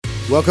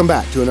Welcome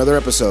back to another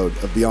episode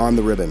of Beyond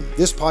the Ribbon.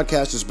 This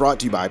podcast is brought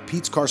to you by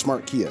Pete's Car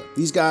Smart Kia.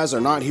 These guys are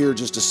not here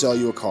just to sell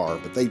you a car,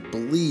 but they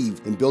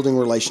believe in building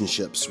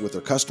relationships with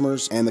their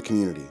customers and the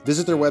community.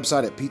 Visit their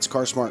website at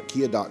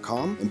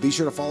petescarsmartkia.com and be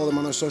sure to follow them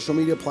on their social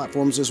media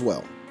platforms as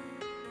well.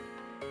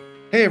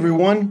 Hey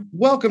everyone,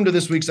 welcome to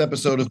this week's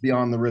episode of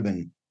Beyond the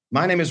Ribbon.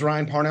 My name is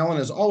Ryan Parnell, and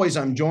as always,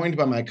 I'm joined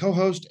by my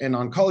co-host and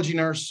oncology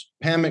nurse,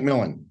 Pam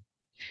McMillan.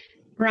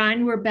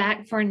 Ryan, we're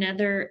back for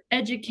another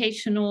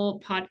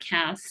educational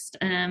podcast.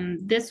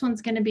 This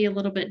one's going to be a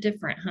little bit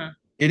different, huh?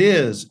 It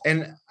is.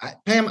 And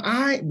Pam,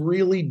 I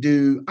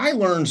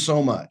learn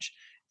so much,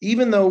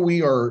 even though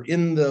we are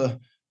in the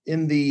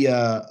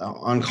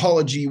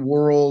oncology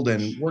world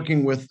and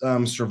working with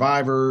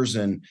survivors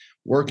and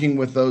working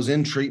with those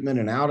in treatment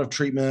and out of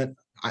treatment.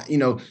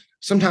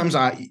 Sometimes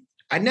I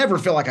never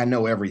feel like I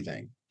know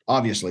everything,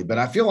 obviously, but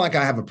I feel like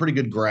I have a pretty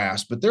good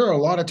grasp. But there are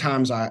a lot of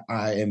times I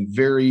am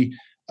very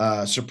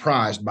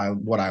surprised by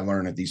what I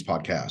learn at these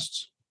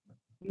podcasts.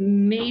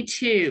 Me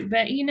too.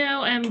 But,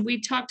 we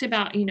talked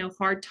about,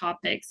 hard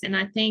topics. And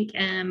I think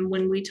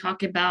when we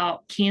talk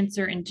about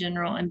cancer in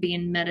general and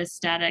being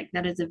metastatic,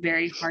 that is a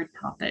very hard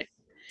topic.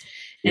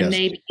 And Yes.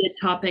 Maybe a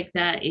topic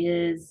that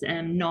is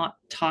not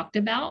talked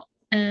about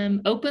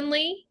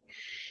openly.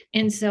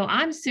 And so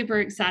I'm super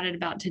excited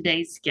about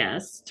today's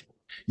guest.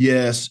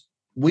 Yes.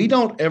 We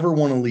don't ever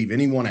want to leave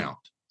anyone out.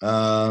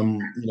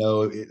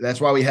 That's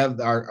why we have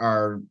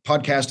our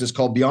podcast is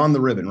called Beyond the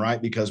Ribbon,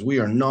 right? Because we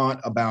are not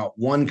about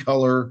one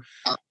color,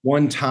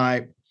 one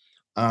type,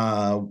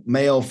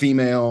 male,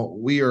 female.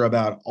 We are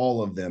about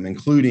all of them,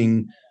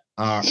 including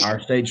our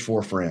stage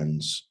 4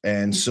 friends.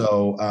 And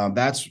so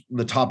that's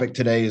the topic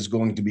today is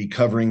going to be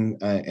covering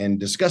and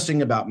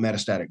discussing about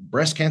metastatic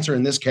breast cancer.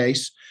 In this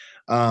case,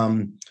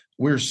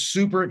 we're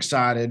super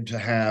excited to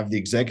have the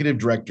executive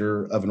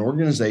director of an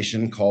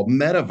organization called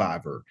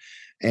Mediviver.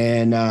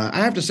 And I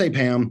have to say,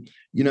 Pam,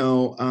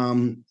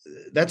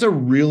 that's a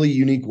really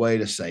unique way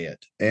to say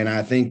it. And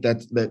I think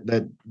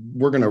that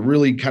we're going to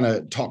really kind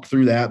of talk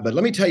through that. But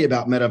let me tell you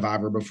about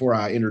Mediviver before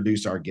I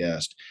introduce our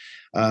guest.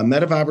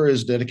 Mediviver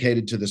is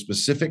dedicated to the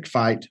specific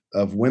fight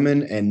of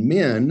women and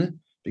men,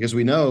 because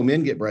we know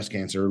men get breast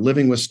cancer,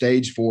 living with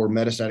stage 4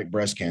 metastatic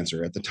breast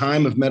cancer. At the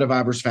time of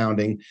Mediviver's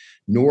founding,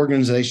 no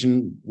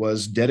organization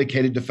was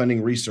dedicated to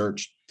funding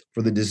research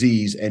for the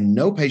disease, and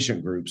no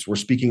patient groups were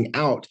speaking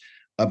out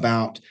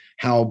about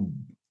how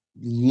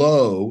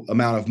low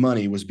amount of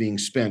money was being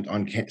spent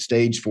on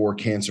stage 4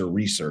 cancer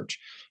research.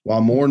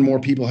 While more and more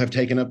people have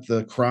taken up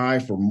the cry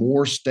for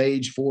more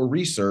stage 4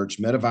 research,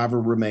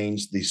 Mediviver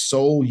remains the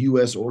sole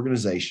U.S.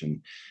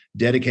 organization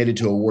dedicated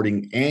to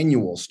awarding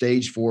annual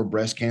stage 4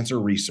 breast cancer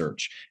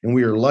research. And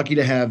we are lucky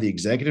to have the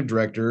executive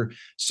director,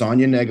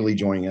 Sonia Negley,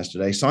 joining us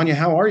today. Sonia,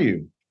 how are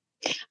you?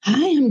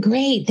 Hi, I'm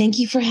great. Thank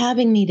you for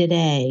having me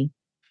today.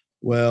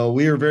 Well,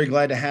 we are very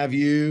glad to have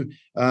you.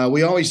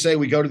 We always say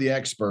we go to the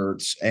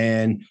experts,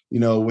 and,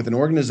 with an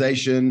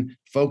organization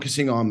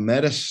focusing on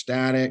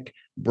metastatic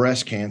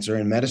breast cancer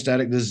and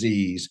metastatic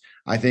disease,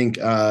 I think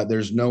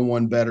there's no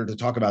one better to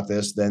talk about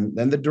this than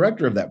the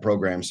director of that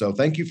program. So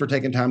thank you for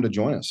taking time to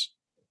join us.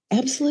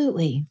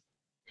 Absolutely.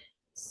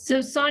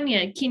 So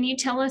Sonia, can you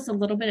tell us a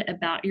little bit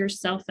about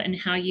yourself and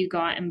how you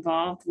got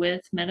involved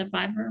with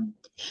Mediviver?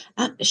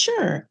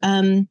 Sure.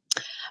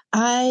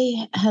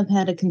 I have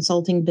had a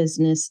consulting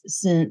business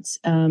since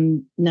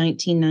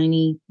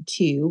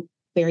 1992,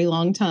 very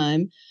long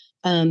time,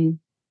 and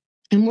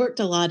worked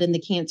a lot in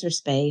the cancer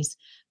space.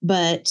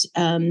 But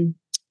in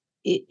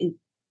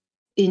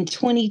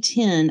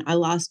 2010, I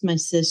lost my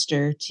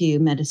sister to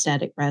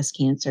metastatic breast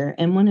cancer.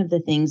 And one of the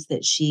things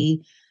that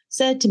she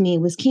said to me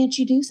was, can't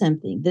you do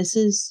something? This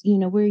is,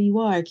 where you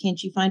are.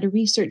 Can't you find a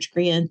research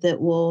grant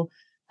that will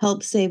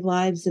help save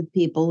lives of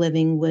people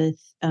living with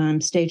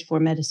stage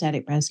 4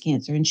 metastatic breast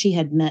cancer? And she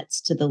had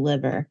Mets to the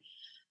liver.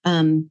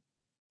 And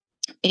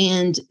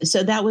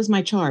so that was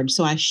my charge.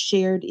 So I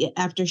shared,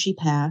 after she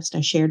passed,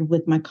 I shared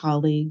with my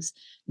colleagues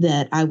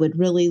that I would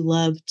really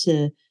love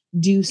to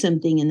do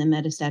something in the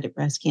metastatic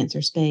breast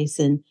cancer space.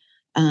 And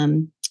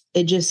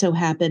it just so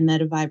happened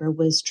Mediviver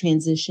was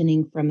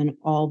transitioning from an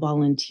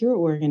all-volunteer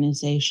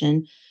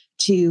organization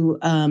to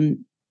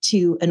an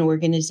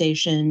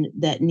organization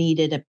that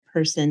needed a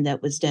person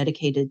that was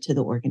dedicated to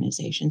the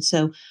organization.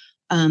 So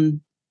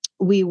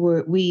we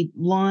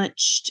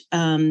launched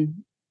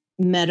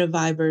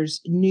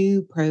Mediviver's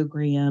new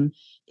program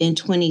in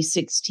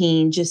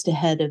 2016, just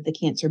ahead of the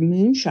Cancer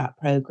Moonshot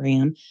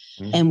program,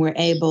 and we're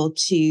able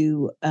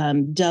to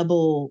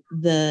double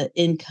the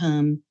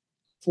income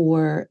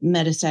for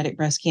metastatic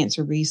breast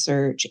cancer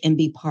research and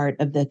be part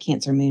of the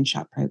Cancer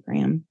Moonshot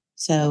program.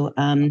 So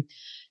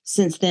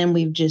since then,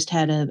 we've just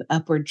had an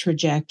upward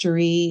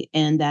trajectory,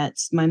 and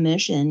that's my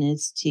mission,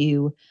 is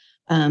to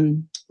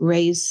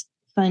raise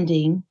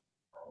funding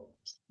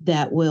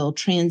that will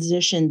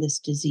transition this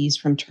disease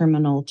from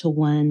terminal to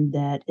one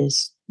that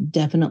is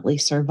definitely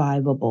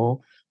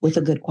survivable with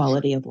a good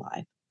quality of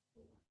life.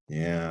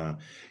 Yeah.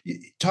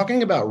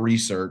 Talking about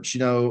research,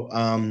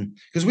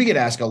 because we get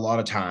asked a lot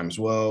of times,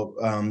 well,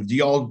 do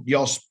y'all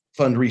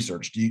fund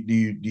research? Do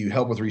you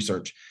help with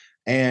research?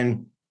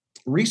 And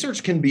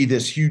research can be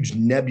this huge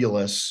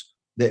nebulous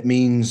that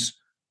means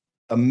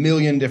a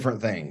million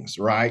different things,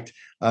 right?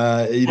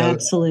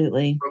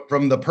 Absolutely.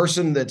 From the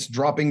person that's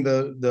dropping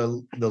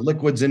the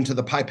liquids into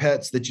the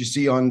pipettes that you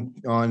see on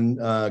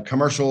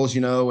commercials,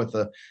 with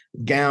the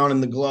gown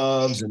and the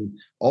gloves and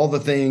all the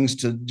things,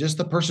 to just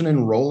the person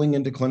enrolling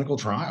into clinical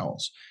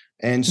trials.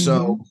 And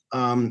so,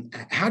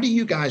 how do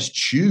you guys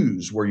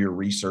choose where your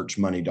research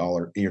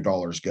your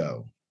dollars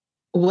go?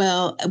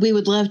 Well, we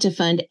would love to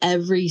fund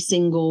every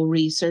single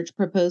research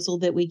proposal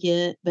that we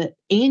get, but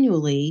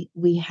annually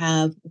we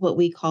have what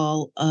we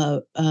call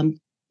a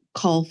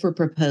call for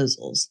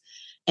proposals.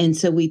 And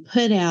so we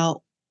put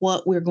out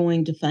what we're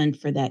going to fund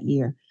for that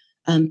year.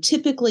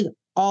 Typically,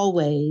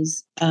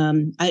 always,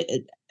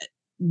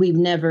 we've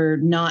never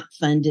not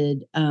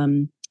funded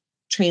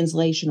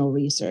translational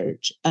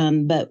research,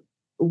 but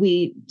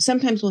we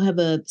sometimes will have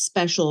a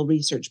special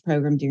research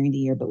program during the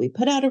year, but we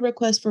put out a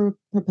request for a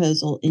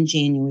proposal in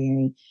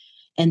January,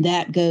 and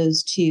that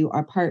goes to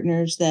our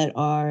partners that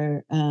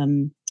are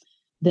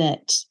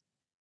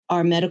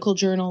medical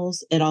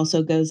journals. It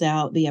also goes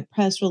out via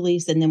press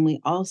release, and then we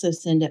also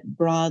send it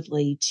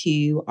broadly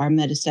to our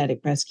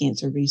metastatic breast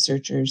cancer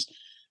researchers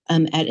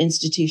at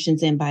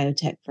institutions and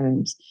biotech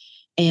firms.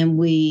 And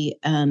we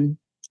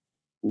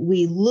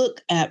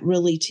look at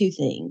really two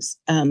things.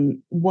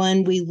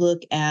 One, we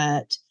look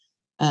at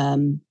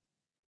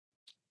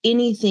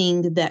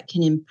anything that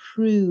can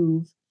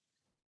improve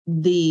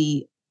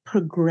the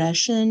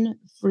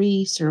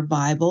progression-free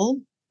survival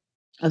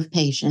of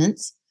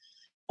patients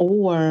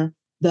or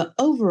the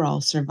overall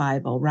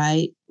survival,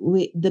 right?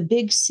 The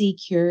big C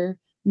cure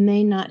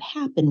may not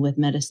happen with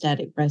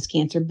metastatic breast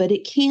cancer, but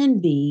it can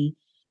be,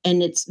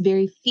 and it's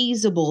very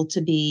feasible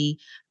to be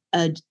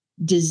a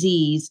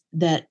disease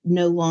that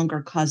no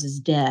longer causes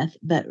death,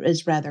 but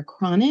is rather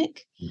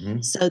chronic,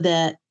 so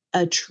that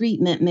a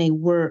treatment may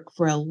work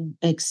for an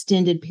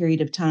extended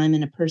period of time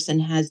and a person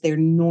has their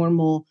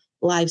normal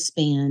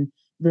lifespan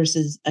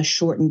versus a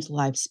shortened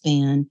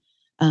lifespan,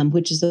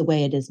 which is the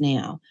way it is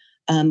now.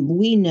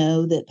 We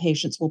know that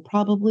patients will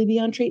probably be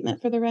on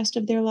treatment for the rest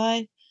of their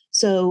life.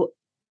 So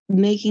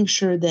making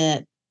sure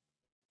that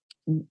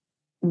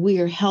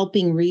we're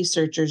helping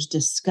researchers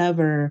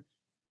discover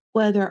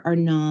whether or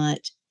not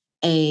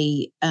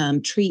a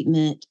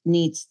treatment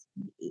needs,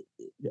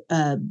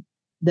 the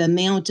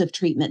amount of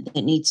treatment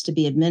that needs to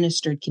be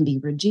administered can be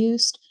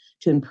reduced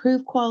to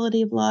improve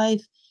quality of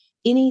life.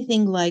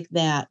 Anything like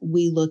that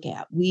we look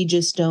at. We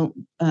just don't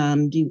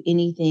do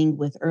anything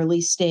with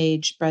early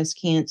stage breast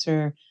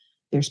cancer.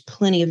 There's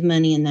plenty of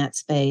money in that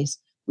space.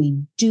 We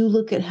do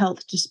look at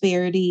health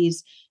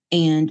disparities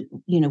and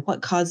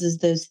what causes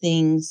those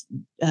things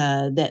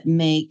that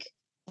make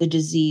the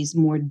disease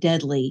more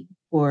deadly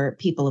for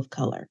people of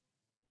color.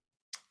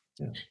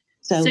 Yeah.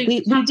 So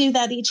we do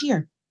that each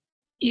year.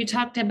 You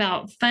talked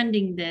about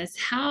funding this.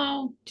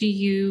 How do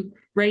you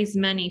raise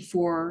money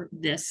for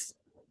this?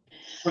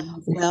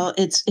 Well,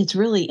 it's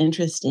really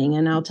interesting.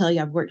 And I'll tell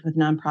you, I've worked with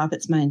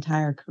nonprofits my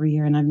entire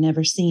career, and I've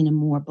never seen a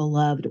more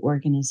beloved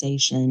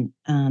organization.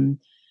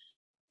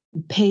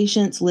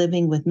 Patients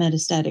living with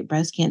metastatic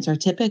breast cancer are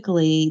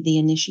typically the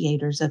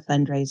initiators of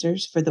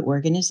fundraisers for the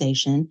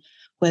organization,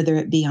 whether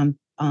it be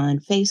on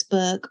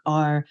Facebook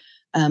or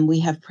we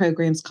have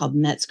programs called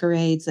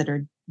Metzgerades that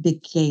are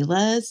big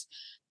galas.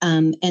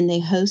 And they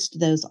host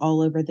those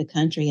all over the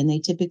country. And they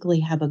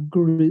typically have a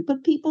group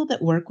of people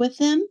that work with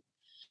them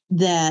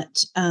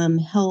that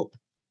help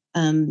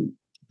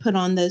put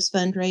on those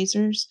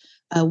fundraisers.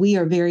 We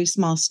are very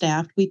small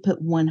staffed. We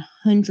put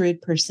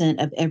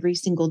 100% of every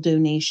single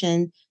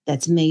donation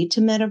that's made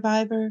to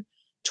Medivivor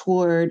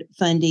toward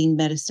funding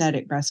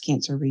metastatic breast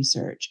cancer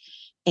research.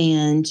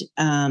 And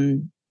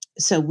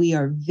so we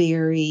are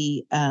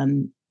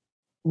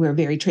we're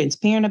very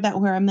transparent about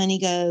where our money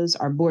goes.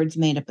 Our board's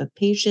made up of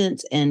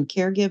patients and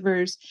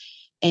caregivers,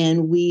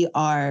 and we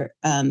are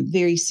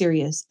very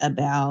serious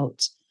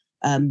about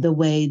the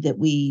way that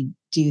we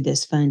do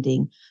this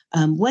funding.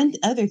 One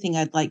other thing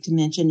I'd like to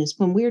mention is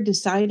when we're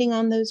deciding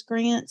on those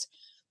grants,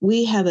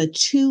 we have a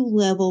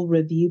 2-level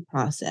review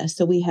process.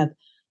 So we have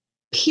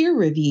peer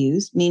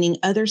reviews, meaning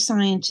other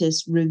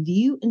scientists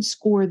review and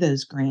score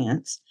those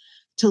grants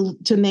to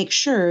make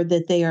sure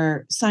that they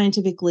are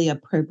scientifically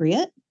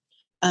appropriate.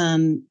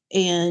 And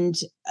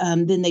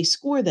then they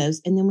score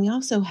those. And then we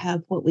also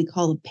have what we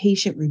call a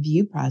patient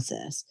review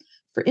process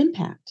for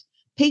impact.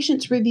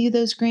 Patients review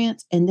those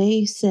grants and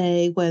they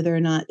say whether or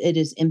not it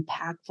is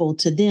impactful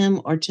to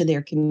them or to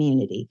their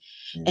community.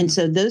 Mm-hmm. And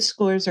so those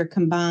scores are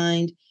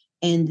combined,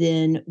 and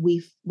then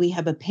we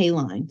have a pay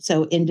line.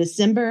 So in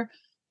December,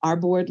 our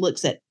board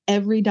looks at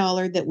every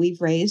dollar that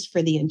we've raised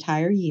for the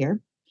entire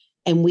year,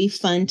 and we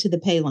fund to the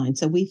pay line.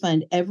 So we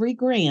fund every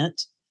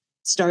grant,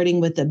 starting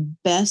with the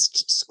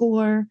best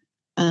score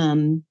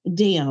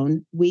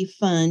down. We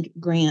fund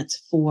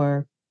grants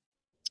for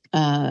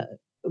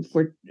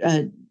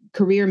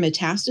career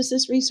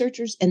metastasis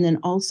researchers, and then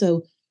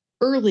also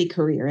early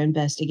career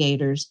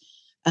investigators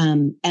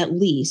at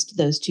least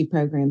those two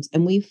programs,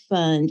 and we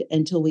fund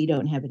until we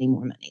don't have any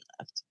more money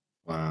left.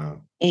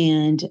 Wow.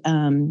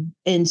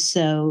 And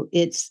so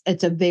it's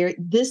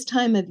this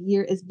time of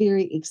year is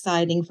very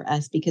exciting for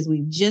us because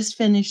we've just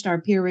finished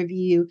our peer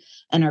review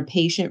and our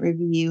patient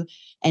review,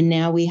 and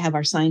now we have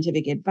our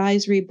scientific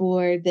advisory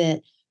board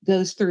that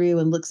goes through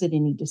and looks at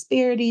any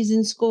disparities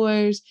in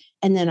scores,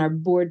 and then our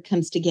board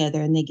comes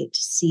together and they get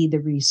to see the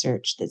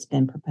research that's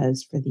been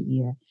proposed for the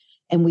year.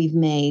 And we've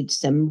made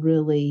some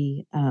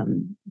really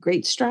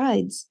great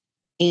strides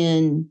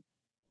in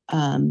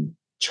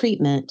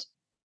treatment,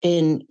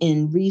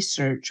 in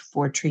research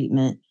for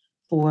treatment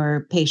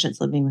for patients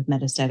living with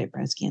metastatic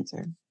breast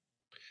cancer.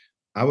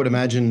 I would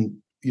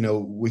imagine,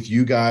 with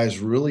you guys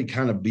really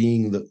kind of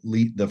being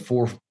the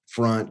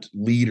forefront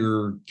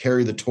leader,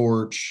 carry the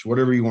torch,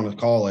 whatever you want to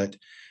call it,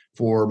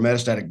 for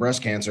metastatic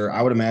breast cancer.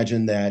 I would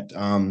imagine that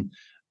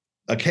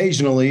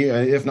occasionally,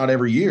 if not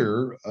every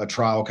year, a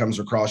trial comes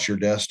across your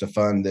desk to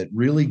fund that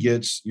really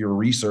gets your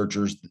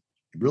researchers,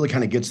 really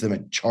kind of gets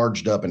them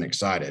charged up and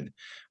excited.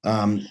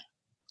 Yes.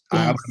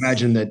 I would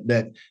imagine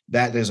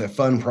that is a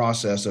fun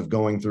process of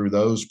going through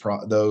those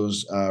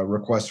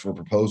requests for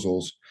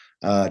proposals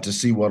to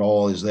see what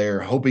all is there,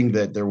 hoping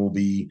that there will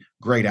be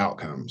great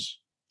outcomes.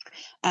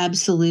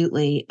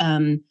 Absolutely.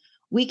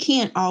 We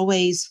can't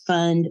always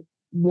fund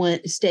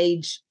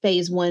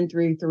phase 1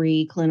 through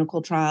 3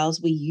 clinical trials.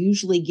 We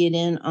usually get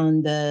in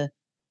on the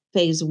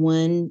phase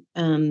 1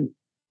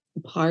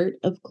 part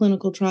of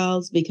clinical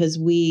trials because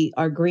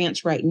our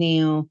grants right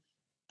now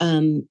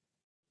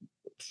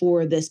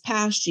for this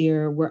past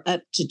year, we're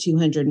up to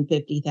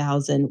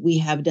 $250,000. We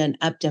have done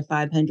up to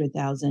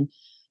 $500,000,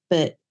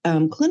 but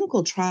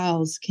clinical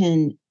trials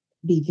can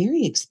be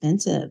very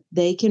expensive.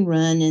 They can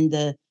run in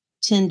the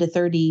 $10 to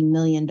 $30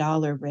 million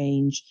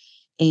range,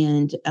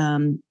 and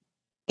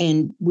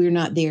we're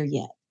not there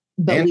yet.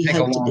 But and we take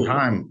hope a long to be.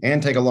 time,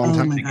 and take a long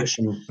time to get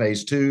from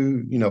phase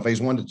 2, phase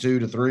 1 to 2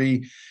 to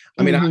 3.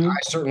 I mean, I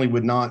certainly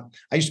would not.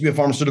 I used to be a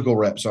pharmaceutical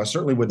rep, so I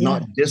certainly would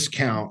not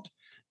discount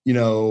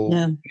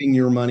putting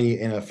your money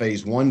in a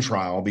phase 1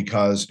 trial,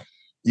 because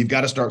you've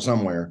got to start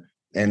somewhere.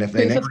 And if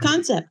proof of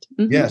concept.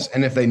 Yes.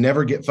 And if they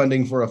never get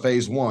funding for a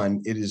phase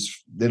 1,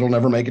 it'll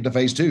never make it to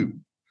phase 2.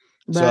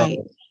 Right.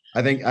 So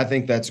I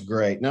think that's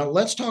great. Now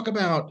let's talk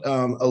about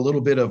a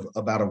little bit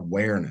about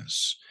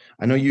awareness.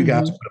 I know you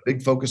guys put a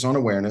big focus on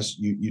awareness.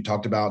 You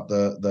talked about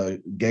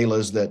the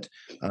galas that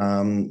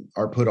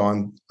are put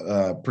on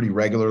pretty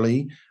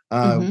regularly.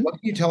 What can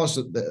you tell us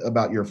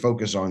about your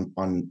focus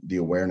on the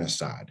awareness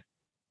side?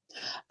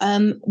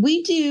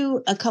 We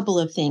do a couple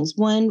of things.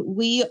 One,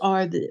 we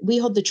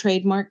hold the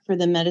trademark for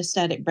the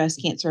Metastatic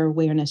Breast Cancer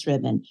Awareness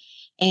Ribbon,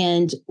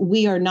 and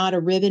we are not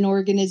a ribbon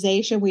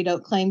organization. We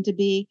don't claim to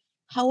be.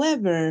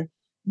 However,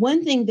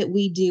 one thing that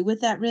we do with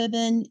that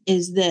ribbon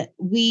is that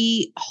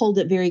we hold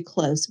it very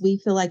close. We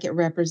feel like it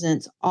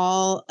represents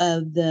all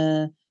of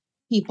the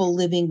people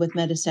living with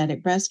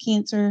metastatic breast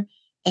cancer,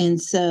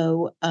 and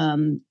so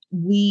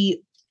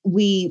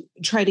we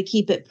try to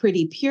keep it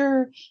pretty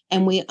pure,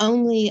 and we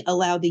only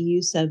allow the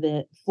use of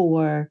it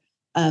for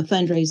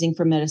fundraising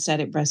for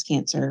metastatic breast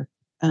cancer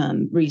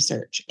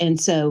research. And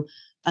so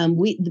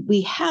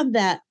we have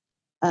that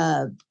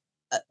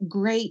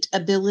great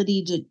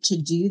ability to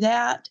do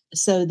that,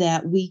 so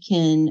that we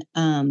can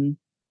kind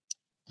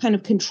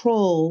of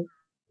control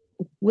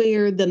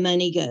where the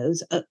money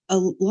goes. A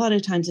lot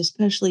of times,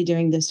 especially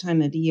during this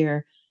time of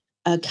year,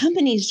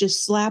 companies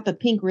just slap a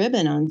pink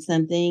ribbon on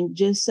something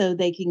just so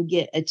they can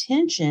get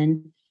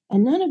attention,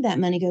 and none of that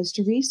money goes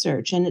to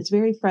research. And it's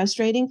very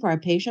frustrating for our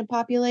patient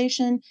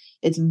population.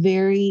 It's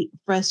very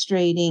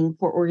frustrating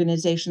for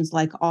organizations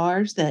like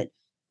ours that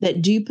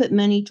do put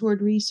money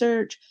toward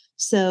research.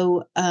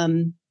 So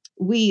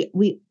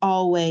we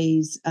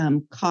always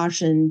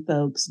caution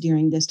folks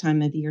during this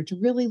time of year to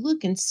really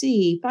look and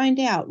find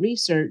out,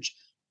 research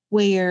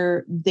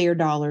where their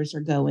dollars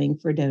are going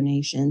for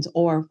donations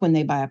or when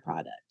they buy a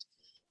product.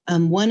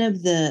 One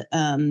of the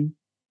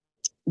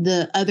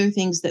other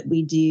things that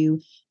we do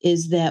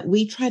is that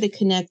we try to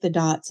connect the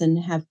dots and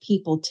have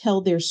people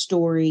tell their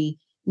story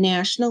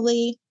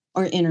nationally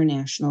or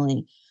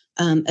internationally,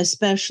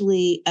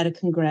 especially at a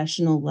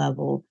congressional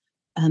level.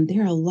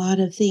 There are a lot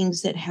of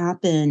things that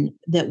happen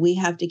that we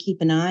have to keep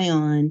an eye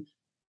on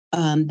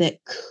that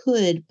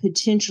could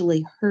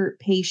potentially hurt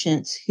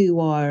patients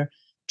who are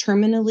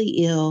terminally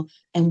ill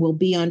and will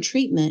be on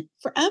treatment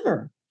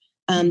forever.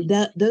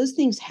 Those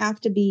things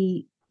have to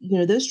be,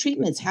 those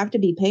treatments have to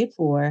be paid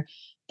for.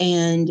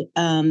 And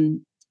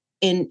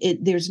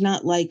there's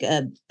not like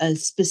a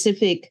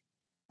specific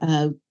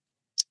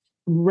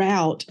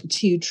route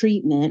to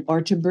treatment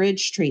or to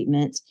bridge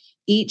treatments.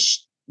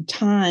 Each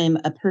time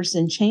a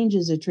person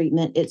changes a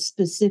treatment, it's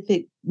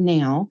specific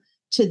now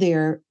to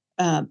their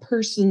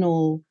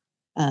personal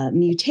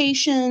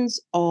mutations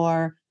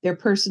or their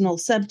personal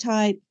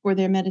subtype for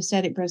their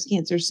metastatic breast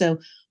cancer. So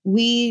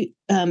we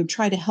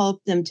try to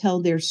help them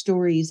tell their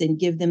stories and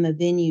give them a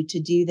venue to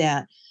do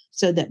that,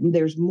 so that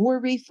there's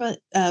more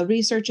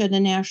research at a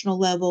national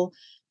level,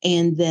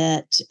 and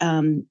that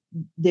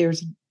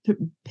there's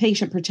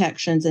patient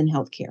protections and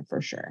healthcare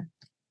for sure.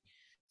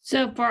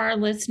 So for our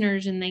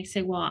listeners, and they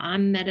say, well,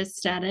 I'm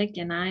metastatic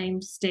and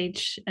I'm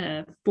stage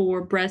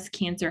 4 breast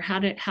cancer.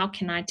 How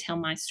can I tell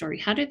my story?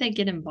 How do they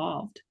get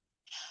involved?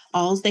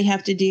 All they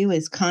have to do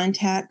is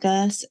contact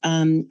us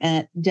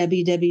at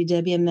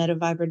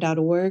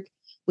www.metaviber.org.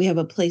 We have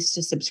a place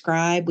to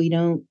subscribe. We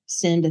don't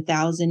send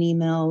 1,000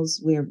 emails.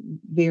 We're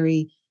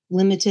very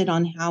limited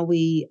on how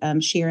we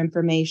share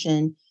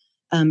information.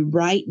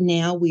 Right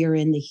now, we are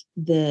in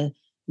the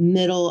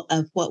middle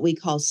of what we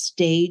call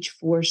stage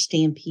 4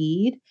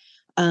 stampede.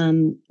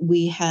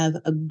 We have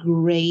a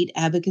great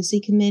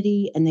advocacy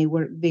committee, and they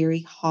work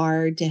very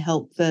hard to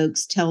help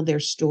folks tell their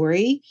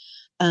story.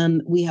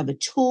 We have a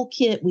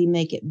toolkit. We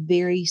make it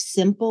very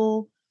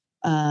simple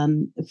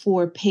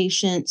for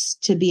patients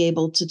to be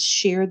able to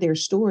share their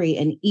story.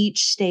 And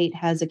each state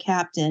has a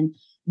captain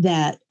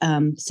that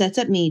sets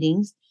up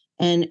meetings,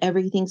 and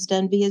everything's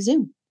done via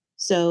Zoom.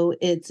 So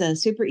it's a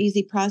super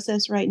easy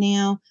process right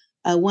now.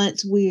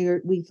 Once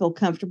we feel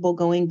comfortable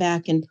going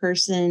back in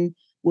person,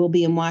 we'll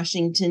be in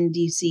Washington,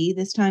 D.C.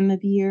 this time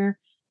of year.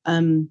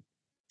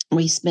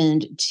 We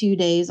spend 2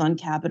 days on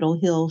Capitol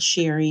Hill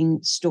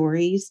sharing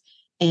stories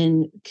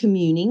and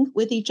communing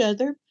with each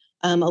other.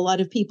 A lot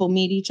of people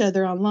meet each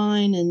other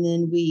online, and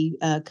then we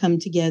come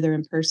together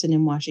in person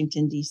in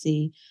Washington,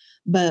 D.C.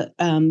 But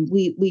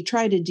we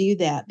try to do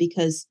that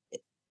because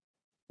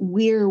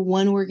we're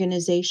one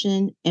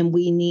organization, and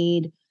we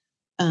need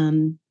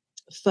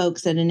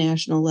folks at a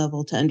national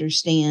level to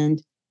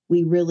understand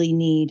we really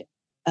need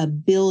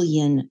 $1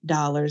 billion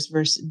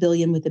versus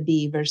billion with a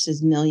B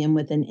versus million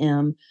with an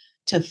M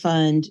to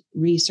fund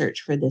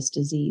research for this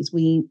disease.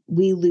 We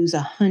lose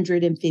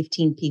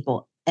 115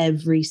 people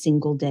every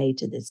single day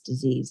to this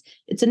disease.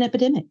 It's an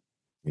epidemic.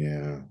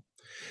 Yeah.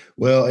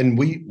 Well, and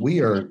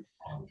we are,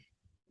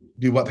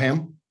 do what,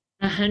 Pam?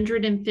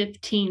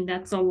 115.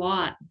 That's a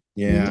lot.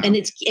 Yeah. And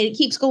it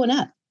keeps going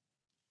up.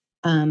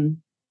 And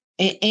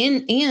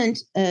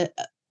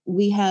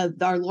we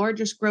have our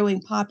largest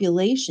growing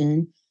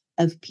population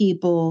of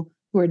people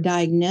who are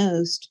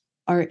diagnosed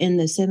are in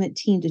the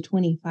 17 to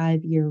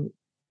 25 year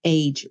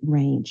age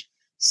range.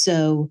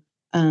 So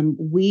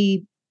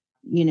we're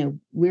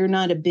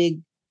not a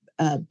big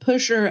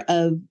pusher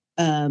of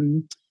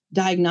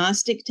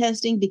diagnostic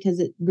testing because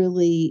it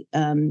really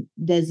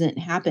doesn't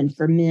happen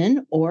for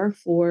men or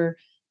for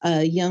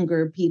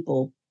younger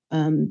people.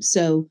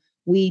 So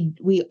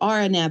we are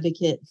an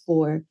advocate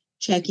for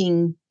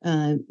checking,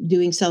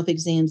 doing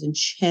self-exams and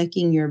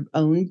checking your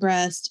own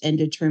breast and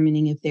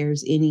determining if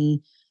there's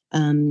any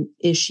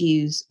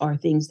issues or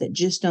things that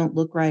just don't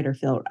look right or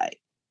feel right.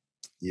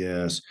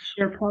 Yes.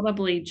 They're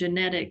probably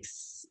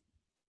genetics,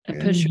 a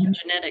push of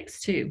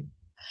genetics too.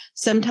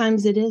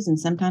 Sometimes it is, and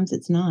sometimes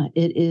it's not.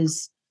 It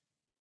is,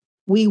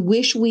 we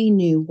wish we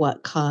knew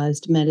what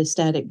caused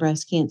metastatic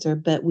breast cancer,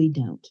 but we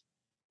don't.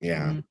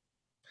 Yeah. Mm-hmm.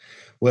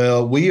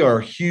 Well, we are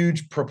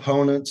huge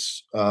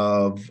proponents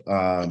of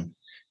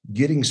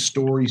getting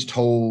stories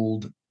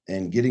told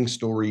and getting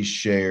stories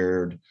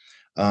shared.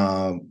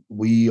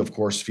 We, of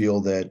course, feel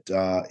that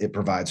it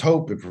provides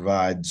hope. It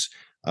provides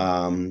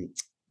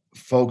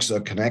folks a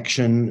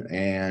connection,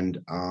 and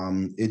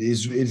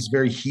it's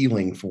very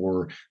healing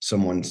for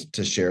someone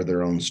to share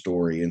their own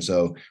story. And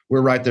so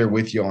we're right there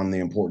with you on the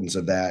importance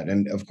of that.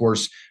 And of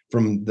course,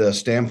 from the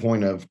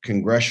standpoint of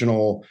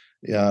congressional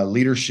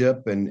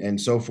leadership and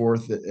so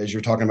forth, as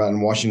you're talking about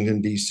in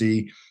Washington,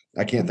 D.C.,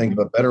 I can't think of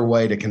a better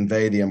way to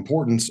convey the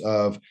importance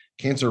of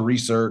cancer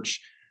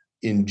research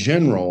in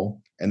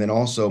general, and then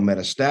also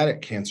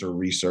metastatic cancer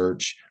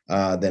research,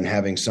 than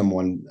having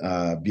someone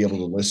be able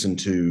to listen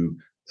to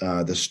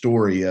the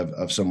story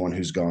of someone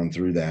who's gone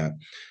through that.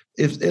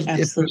 Is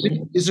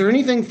there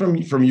anything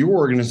from your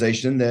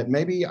organization that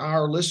maybe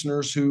our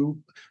listeners who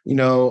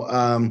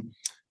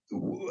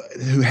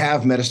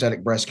have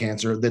metastatic breast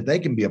cancer that they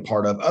can be a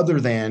part of, other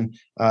than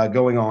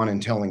going on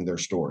and telling their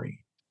story?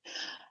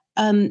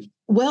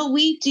 Well,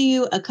 we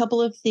do a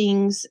couple of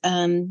things.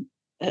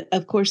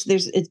 Of course,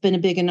 it's been a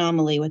big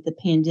anomaly with the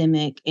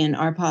pandemic and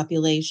our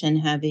population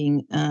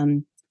having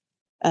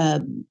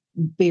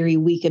very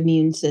weak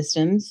immune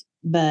systems.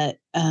 But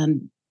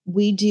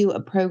we do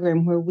a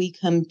program where we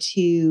come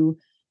to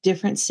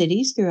different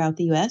cities throughout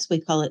the U.S.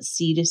 We call it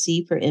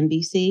C2C for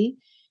NBC.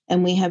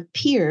 And we have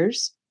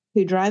peers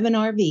who drive an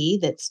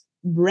RV that's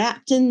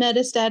wrapped in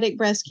metastatic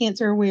breast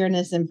cancer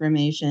awareness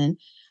information,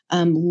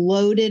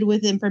 loaded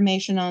with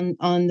information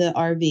on the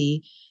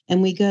RV.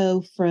 And we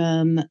go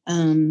from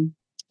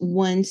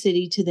one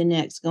city to the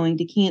next, going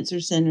to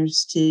cancer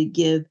centers to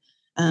give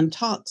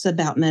talks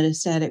about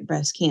metastatic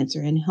breast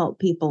cancer and help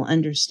people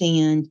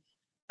understand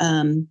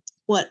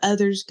what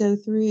others go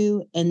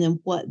through, and then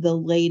what the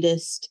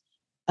latest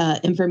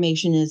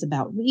information is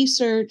about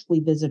research.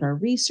 We visit our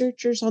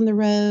researchers on the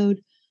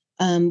road.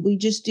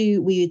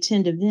 We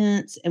attend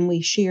events, and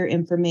we share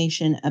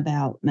information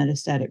about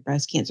metastatic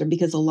breast cancer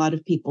because a lot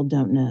of people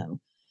don't know.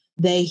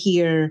 They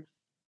hear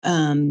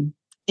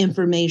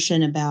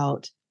information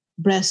about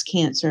breast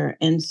cancer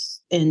and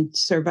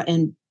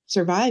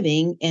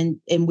surviving, and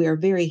we're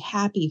very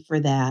happy for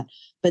that.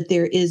 But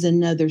there is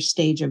another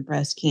stage of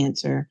breast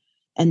cancer,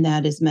 and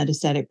that is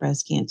metastatic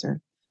breast cancer.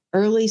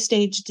 Early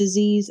stage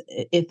disease,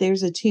 if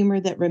there's a tumor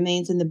that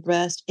remains in the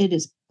breast, it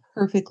is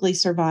perfectly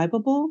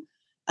survivable,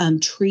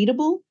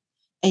 treatable,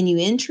 and you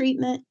end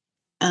treatment.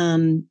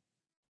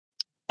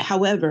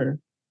 However,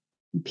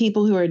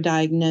 people who are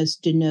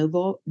diagnosed de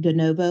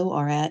novo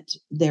are at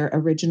their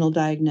original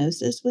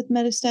diagnosis with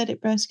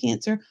metastatic breast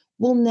cancer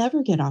will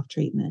never get off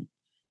treatment.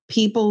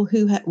 People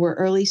who were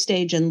early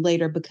stage and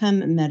later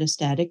become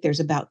metastatic, there's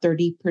about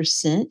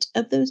 30%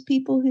 of those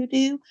people who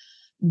do,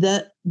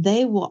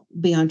 they will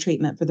be on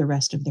treatment for the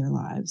rest of their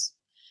lives,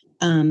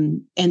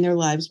 and their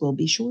lives will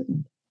be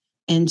shortened.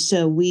 And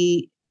so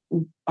we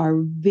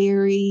are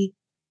very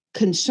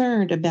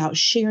concerned about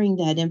sharing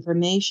that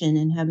information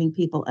and having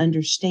people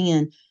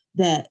understand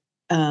that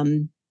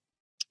when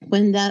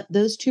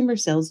those tumor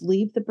cells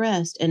leave the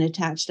breast and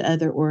attach to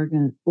other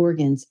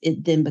organs,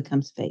 it then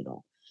becomes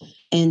fatal.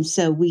 And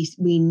so we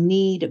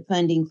need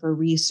funding for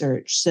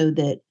research so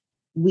that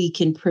we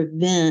can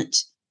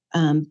prevent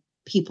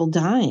people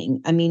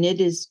dying. I mean, it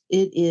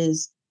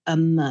is a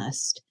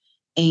must.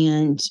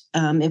 And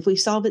if we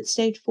solve it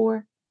stage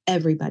 4,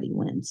 everybody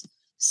wins.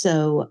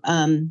 So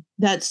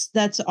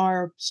that's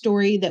our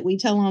story that we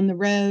tell on the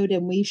road,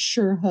 and we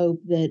sure hope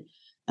that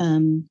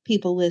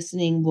people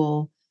listening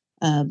will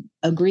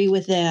agree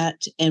with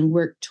that and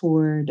work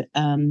toward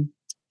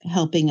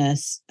helping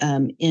us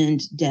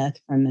end death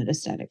from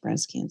metastatic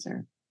breast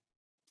cancer.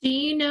 Do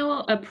you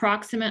know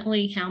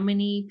approximately how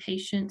many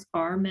patients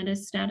are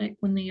metastatic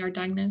when they are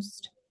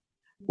diagnosed?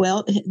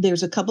 Well,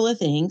 there's a couple of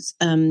things.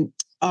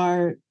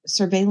 Our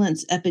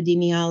surveillance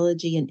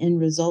epidemiology and end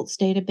results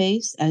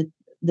database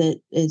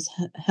that is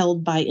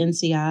held by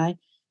NCI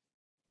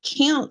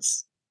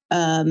counts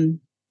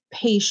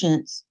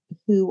patients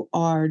who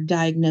are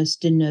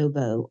diagnosed de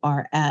novo,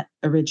 are at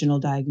original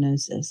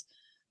diagnosis,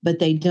 but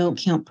they don't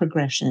count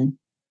progression.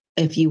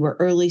 If you were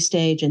early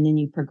stage and then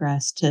you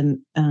progress to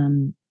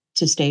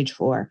stage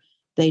 4,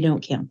 they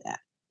don't count that.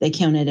 They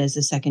count it as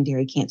a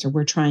secondary cancer.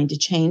 We're trying to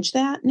change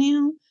that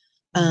now,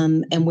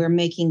 and we're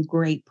making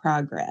great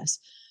progress.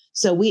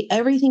 So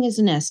everything is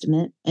an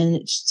estimate, and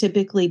it's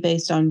typically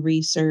based on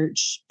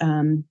research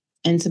and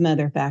some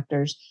other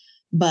factors.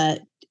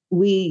 But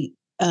the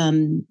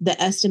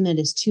estimate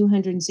is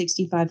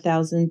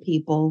 265,000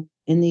 people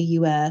in the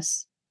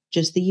U.S.,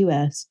 just the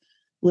U.S.,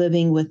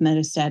 living with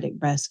metastatic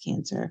breast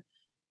cancer,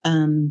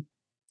 and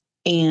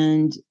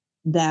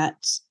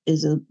that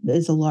is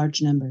a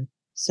large number.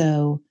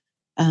 So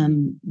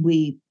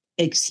we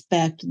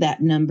expect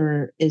that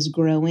number is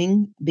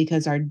growing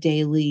because our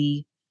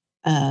daily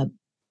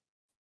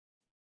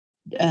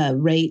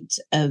rate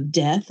of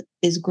death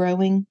is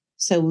growing.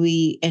 So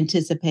we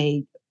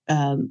anticipate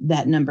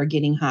that number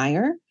getting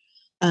higher.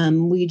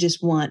 We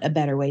just want a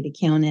better way to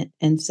count it.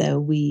 And so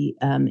we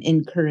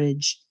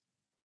encourage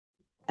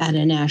at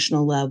a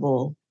national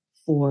level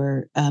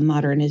for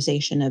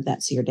modernization of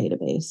that SEER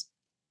database.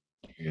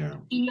 Yeah.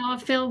 Do y'all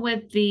feel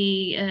with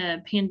the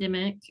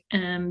pandemic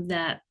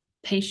that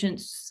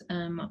patients,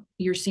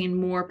 you're seeing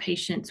more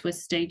patients with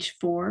stage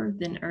 4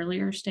 than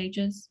earlier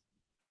stages?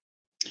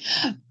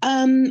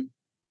 I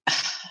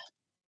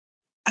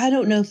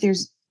don't know if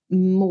there's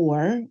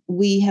more.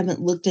 We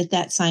haven't looked at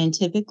that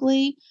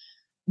scientifically,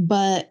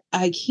 but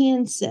I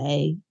can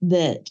say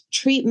that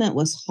treatment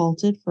was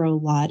halted for a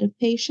lot of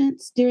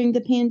patients during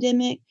the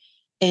pandemic.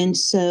 And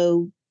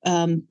so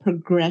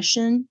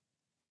progression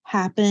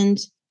happened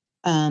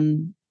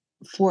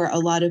for a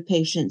lot of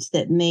patients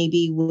that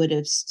maybe would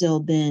have still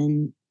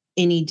been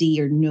NED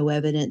or no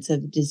evidence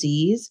of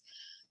disease.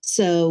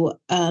 So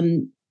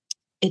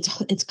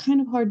it's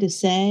kind of hard to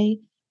say.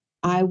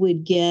 I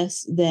would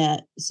guess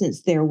that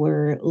since there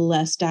were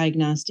less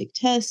diagnostic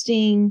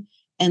testing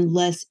and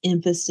less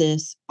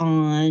emphasis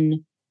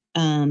on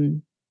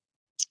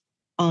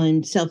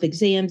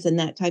self-exams and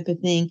that type of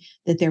thing,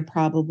 that there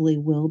probably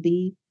will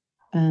be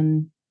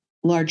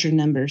larger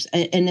numbers.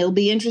 And it'll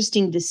be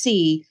interesting to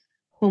see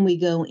when we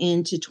go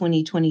into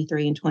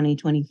 2023 and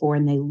 2024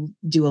 and they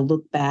do a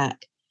look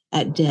back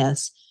at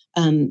deaths.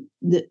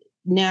 The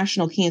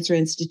National Cancer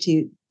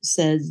Institute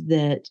says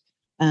that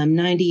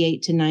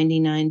 98 to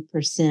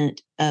 99%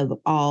 of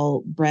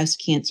all breast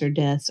cancer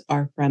deaths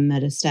are from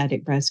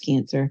metastatic breast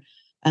cancer.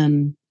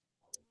 And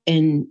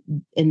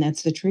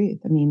that's the truth.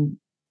 I mean,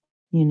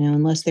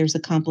 unless there's a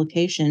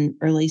complication,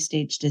 early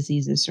stage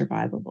disease is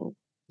survivable.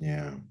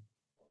 Yeah.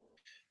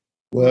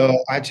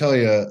 Well, I tell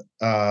you,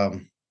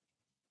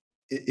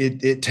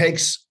 it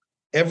takes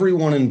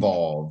everyone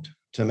involved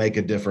to make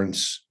a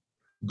difference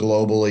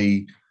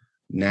globally,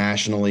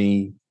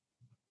 nationally,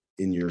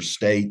 in your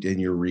state, in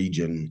your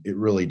region. It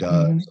really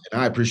does. Mm-hmm.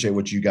 And I appreciate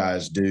what you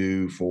guys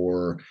do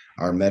for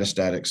our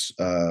metastatics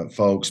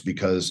folks,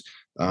 because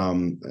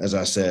as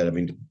I said, I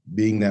mean,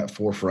 being that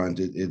forefront,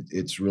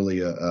 it's really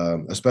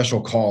a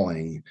special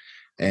calling.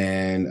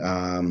 And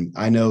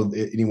I know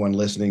anyone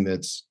listening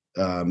that's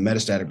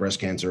metastatic breast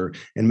cancer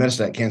and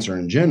metastatic cancer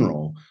in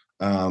general,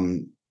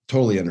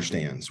 totally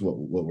understands what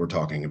we're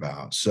talking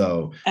about.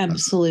 So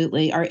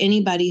absolutely. Or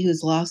anybody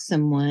who's lost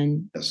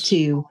someone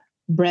to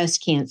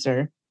breast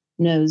cancer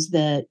knows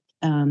that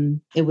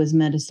it was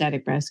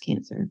metastatic breast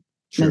cancer,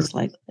 most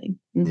likely.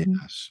 Mm-hmm.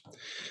 Yes.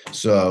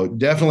 So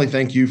definitely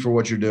thank you for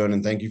what you're doing,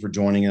 and thank you for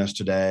joining us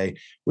today.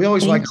 We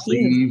always like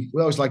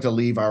to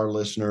leave our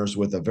listeners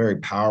with a very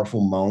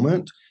powerful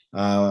moment.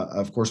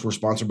 Of course, we're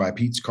sponsored by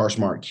Pete's Car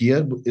Smart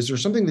Kia. Is there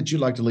something that you'd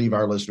like to leave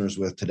our listeners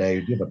with today?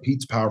 Do you have a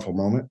Pete's powerful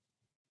moment?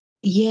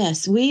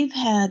 Yes, we've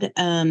had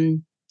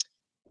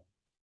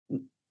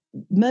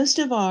most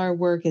of our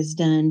work is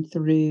done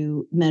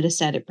through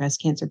metastatic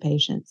breast cancer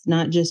patients,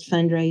 not just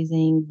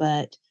fundraising,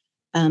 but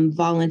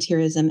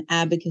volunteerism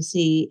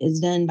advocacy is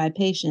done by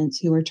patients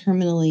who are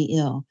terminally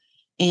ill.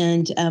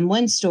 And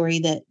one story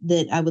that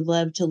I would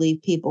love to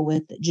leave people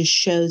with that just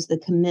shows the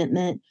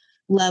commitment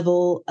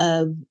level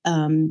of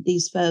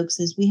these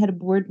folks is we had a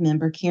board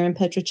member, Karen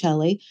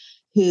Petrocelli,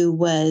 who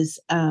was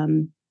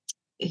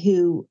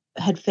who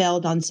had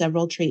failed on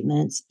several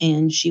treatments,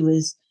 and she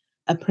was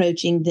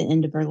approaching the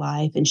end of her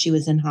life, and she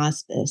was in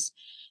hospice.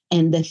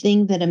 And the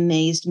thing that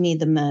amazed me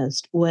the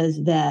most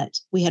was that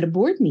we had a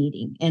board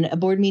meeting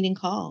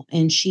call,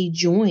 and she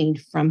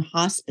joined from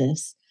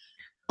hospice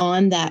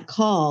on that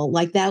call.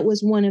 Like, that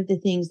was one of the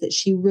things that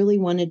she really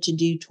wanted to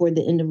do toward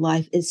the end of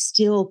life, is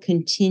still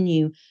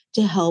continue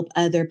to help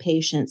other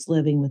patients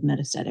living with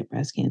metastatic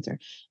breast cancer.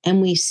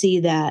 And we see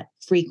that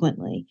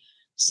frequently.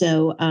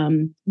 So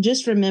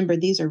just remember,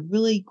 these are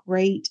really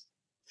great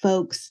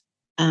folks,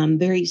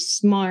 very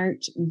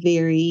smart,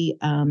 very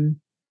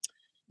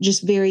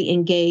just very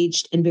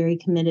engaged and very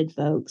committed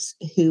folks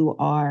who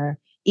are,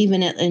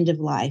 even at end of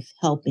life,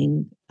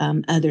 helping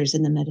others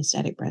in the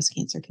metastatic breast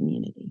cancer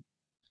community.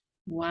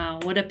 Wow,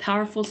 what a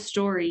powerful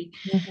story.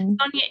 Mm-hmm.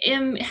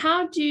 Sonia,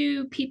 how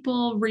do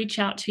people reach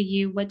out to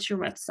you? What's your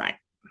website?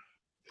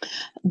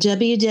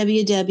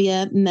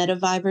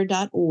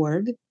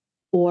 www.medivivor.org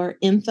or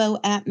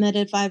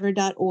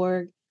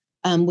info@medivivor.org.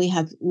 We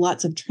have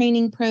lots of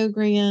training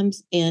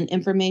programs and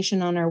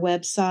information on our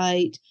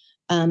website.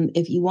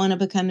 If you want to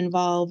become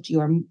involved,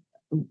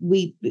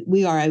 we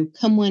are a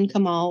come one,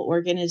 come all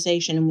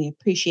organization, and we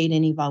appreciate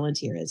any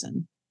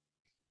volunteerism.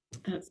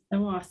 That's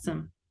so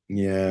awesome.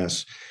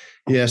 Yes.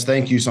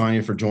 Thank you,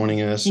 Sonia, for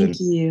joining us. Thank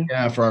you.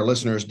 Yeah, for our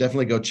listeners,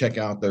 definitely go check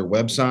out their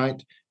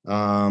website.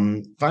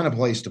 Find a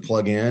place to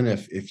plug in.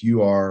 If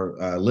you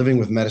are living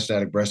with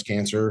metastatic breast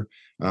cancer,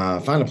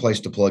 find a place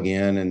to plug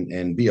in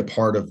and be a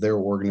part of their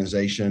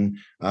organization.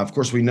 Of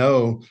course, we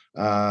know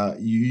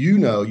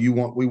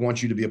we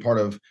want you to be a part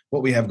of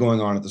what we have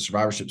going on at the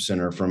Survivorship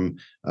Center, from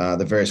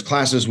the various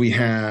classes we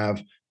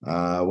have,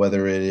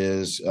 whether it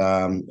is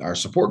our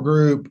support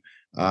group,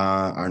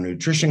 our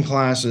nutrition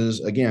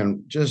classes.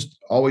 Again, just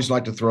always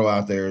like to throw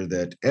out there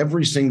that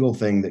every single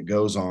thing that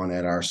goes on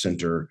at our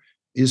center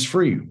is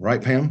free,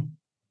 right, Pam?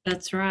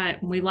 That's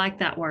right. We like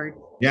that word.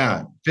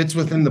 Yeah, fits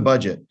within the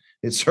budget.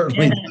 It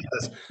certainly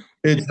does.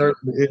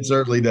 It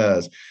certainly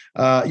does.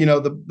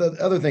 The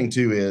other thing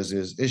too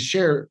is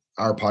share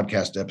our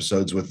podcast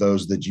episodes with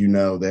those that you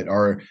know that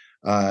are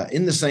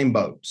in the same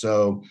boat.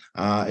 So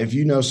if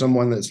you know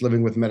someone that's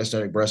living with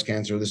metastatic breast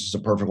cancer, this is a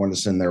perfect one to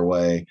send their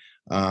way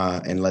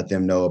and let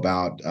them know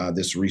about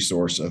this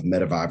resource of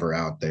Medivivor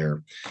out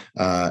there.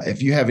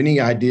 If you have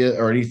any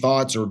idea or any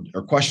thoughts or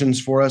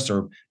questions for us,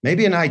 or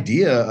maybe an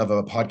idea of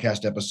a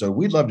podcast episode,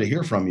 we'd love to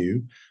hear from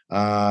you.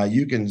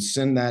 You can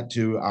send that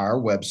to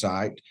our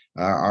website.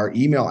 Our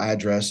email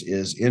address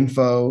is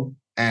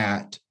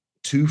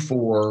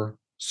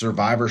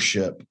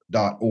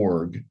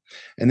info@24survivorship.org.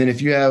 And then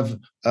if you have,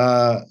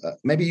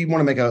 maybe you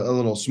want to make a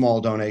little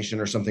small donation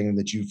or something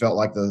that you felt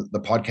like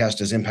the podcast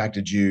has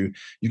impacted you,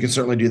 you can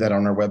certainly do that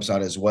on our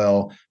website as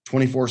well,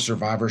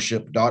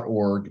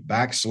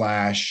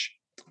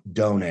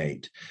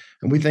 24survivorship.org/donate.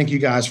 And we thank you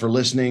guys for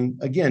listening.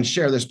 Again,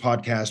 share this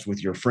podcast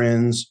with your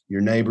friends,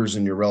 your neighbors,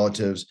 and your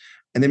relatives.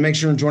 And then make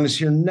sure and join us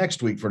here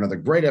next week for another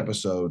great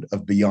episode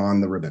of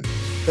Beyond the Ribbon.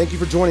 Thank you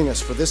for joining us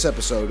for this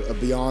episode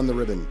of Beyond the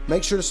Ribbon.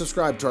 Make sure to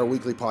subscribe to our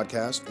weekly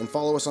podcast and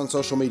follow us on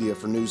social media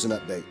for news and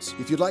updates.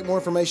 If you'd like more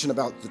information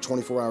about the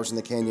 24 Hours in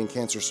the Canyon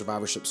Cancer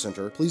Survivorship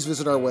Center, please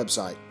visit our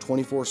website,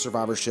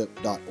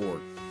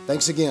 24survivorship.org.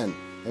 Thanks again,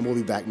 and we'll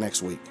be back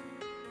next week.